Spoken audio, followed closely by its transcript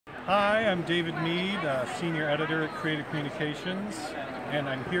Hi, I'm David Mead, Senior Editor at Creative Communications, and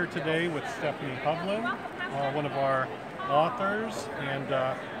I'm here today with Stephenie Hovland, one of our authors, and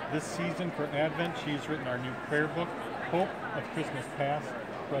this season for Advent she's written our new prayer book, Hope of Christmas Past,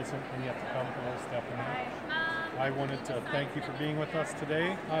 Present, and Yet to Come. Hello, Stephenie. I wanted to thank you for being with us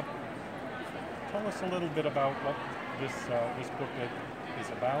today. Tell us a little bit about what this booklet is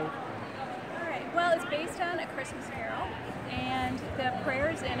about. Well, it's based on A Christmas Carol, and the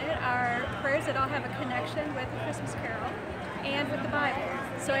prayers in it are prayers that all have a connection with A Christmas Carol and with the Bible.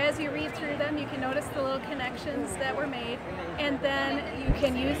 So as you read through them, you can notice the little connections that were made, and then you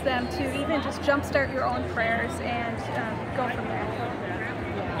can use them to even just jumpstart your own prayers and go from there.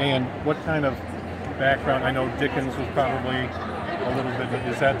 And what kind of background? I know Dickens was probably a little bit,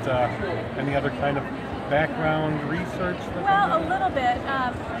 is that any other kind of background research? Well, a little bit.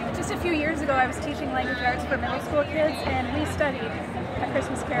 Just a few years ago I was teaching language arts for middle school kids, and we studied A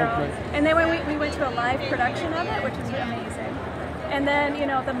Christmas Carol. Okay. And then when we went to a live production of it, which was amazing. And then, you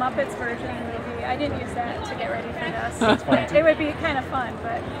know, the Muppets version of the movie, I didn't use that to get ready for this. That's fine. It would be kind of fun,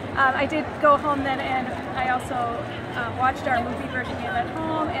 but I did go home then, and I also watched our movie version we have at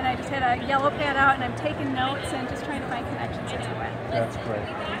home, and I just had a yellow pad out, and I'm taking notes and just trying to find connections as I went. That's great.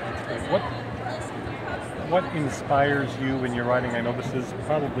 That's great. What inspires you when you're writing? I know this is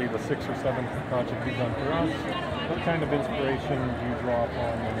probably the 6th or 7th project you've done for us. What kind of inspiration do you draw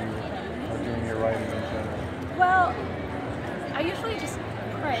upon when you are doing your writing in general? Well, I usually just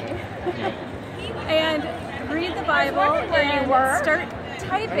pray and read the Bible and start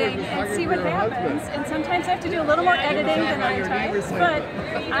typing and see what happens. And sometimes I have to do a little more editing than other times, but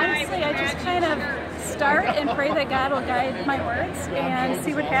honestly I just kind of start and pray that God will guide my words and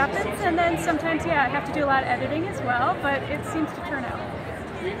see what happens. And then sometimes, yeah, I have to do a lot of editing as well, but it seems to turn out.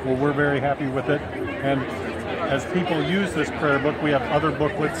 Well, we're very happy with it. And as people use this prayer book, we have other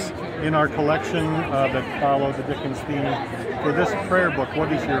booklets in our collection that follow the Dickens theme. For this prayer book,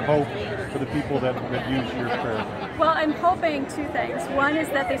 what is your hope for the people that use your prayer book? Well, I'm hoping two things. One is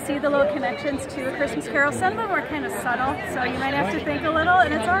that they see the little connections to A Christmas Carol. Some of them are kind of subtle, so you might have to think a little,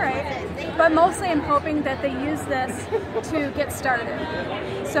 and it's all right. But mostly I'm hoping that they use this to get started.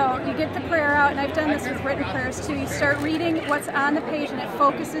 So you get the prayer out, and I've done this with written prayers too. You start reading what's on the page, and it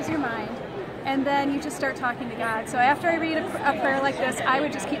focuses your mind. And then you just start talking to God. So after I read a prayer like this, I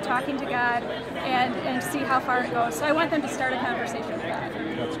would just keep talking to God and see how far it goes. So I want them to start a conversation with God.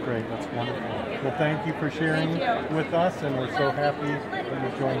 That's great. That's wonderful. Well, thank you for sharing with us, and we're so happy that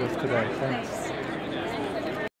you joined us today. Thanks.